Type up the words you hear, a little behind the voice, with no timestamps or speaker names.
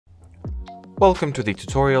Welcome to the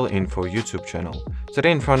tutorial info YouTube channel.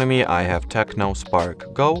 Today in front of me I have TECNO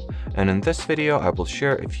Spark Go, and in this video I will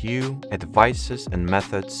share a few advices and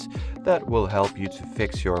methods that will help you to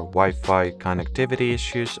fix your Wi-Fi connectivity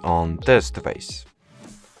issues on this device.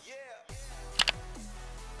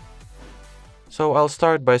 So I'll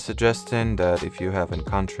start by suggesting that if you have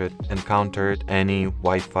encountered any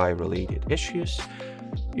Wi-Fi related issues,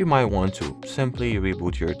 you might want to simply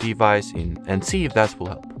reboot your device and see if that will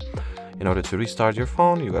help. In order to restart your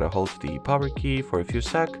phone, you gotta hold the power key for a few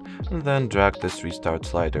seconds and then drag this restart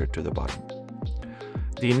slider to the bottom.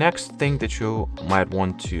 The next thing that you might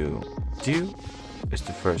want to do is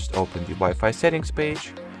to first open the Wi-Fi settings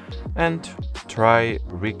page and try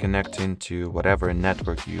reconnecting to whatever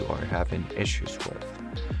network you are having issues with.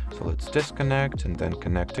 So let's disconnect and then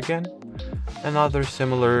connect again. Another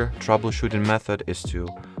similar troubleshooting method is to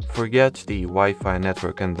forget the Wi-Fi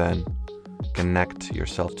network and then connect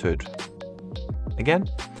yourself to it again,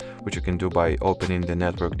 which you can do by opening the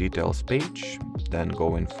network details page, then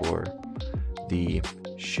going for the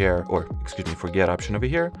forget option over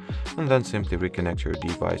here, and then simply reconnect your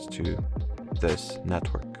device to this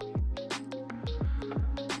network.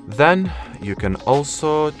 Then you can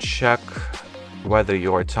also check whether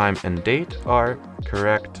your time and date are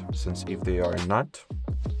correct, since if they are not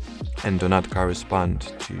and do not correspond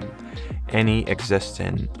to any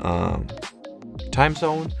existing time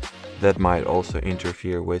zone, that might also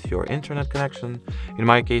interfere with your internet connection. In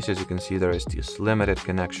my case, as you can see, there is this limited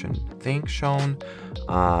connection thing shown,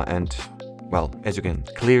 and well, as you can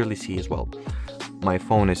clearly see as well, my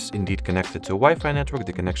phone is indeed connected to a Wi-Fi network.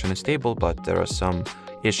 The connection is stable, but there are some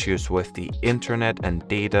issues with the internet and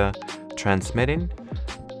data transmitting,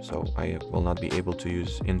 so I will not be able to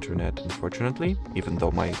use internet, unfortunately, even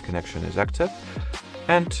though my connection is active.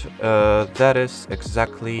 And that is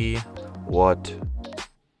exactly what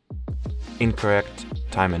incorrect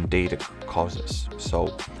time and data causes.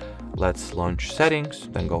 So let's launch settings,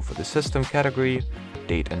 then go for the system category,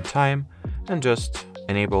 date and time, and just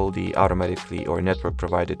enable the automatically or network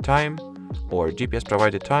provided time or GPS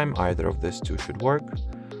provided time. Either of these two should work.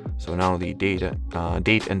 So now the date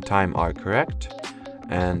and time are correct,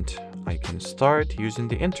 and I can start using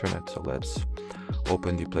the internet. So let's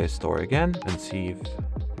open the Play Store again and see if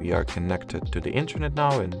we are connected to the internet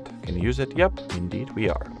now and can use it. Yep, indeed we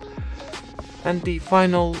are. And the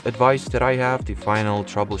final advice that I have, the final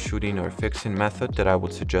troubleshooting or fixing method that I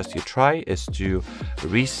would suggest you try, is to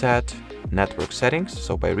reset network settings.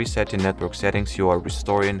 So by resetting network settings, you are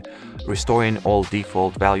restoring all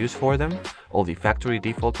default values for them, all the factory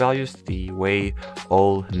default values, the way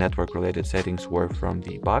all network related settings were from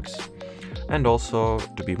the box. And also,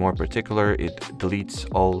 to be more particular, it deletes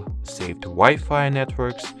all saved Wi-Fi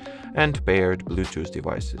networks and paired Bluetooth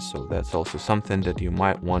devices. So that's also something that you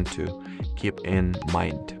might want to keep in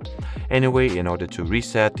mind. Anyway, in order to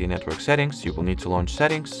reset the network settings, you will need to launch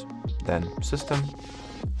settings, then system,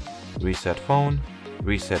 reset phone,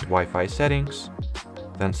 reset Wi-Fi settings,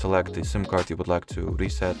 then select the SIM card you would like to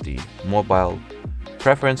reset the mobile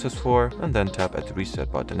preferences for, and then tap at the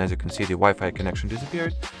reset button. As you can see, the Wi-Fi connection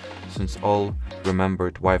disappeared since all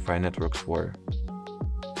remembered Wi-Fi networks were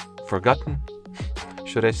forgotten,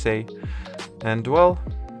 should I say. And well,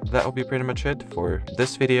 that will be pretty much it for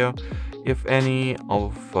this video. If any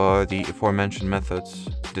of the aforementioned methods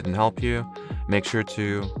didn't help you, make sure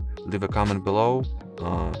to leave a comment below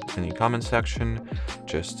in the comment section.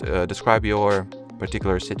 Just describe your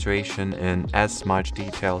particular situation in as much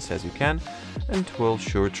details as you can, and we'll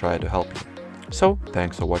sure try to help you. So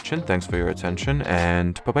thanks for watching, thanks for your attention,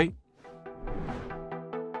 and bye bye.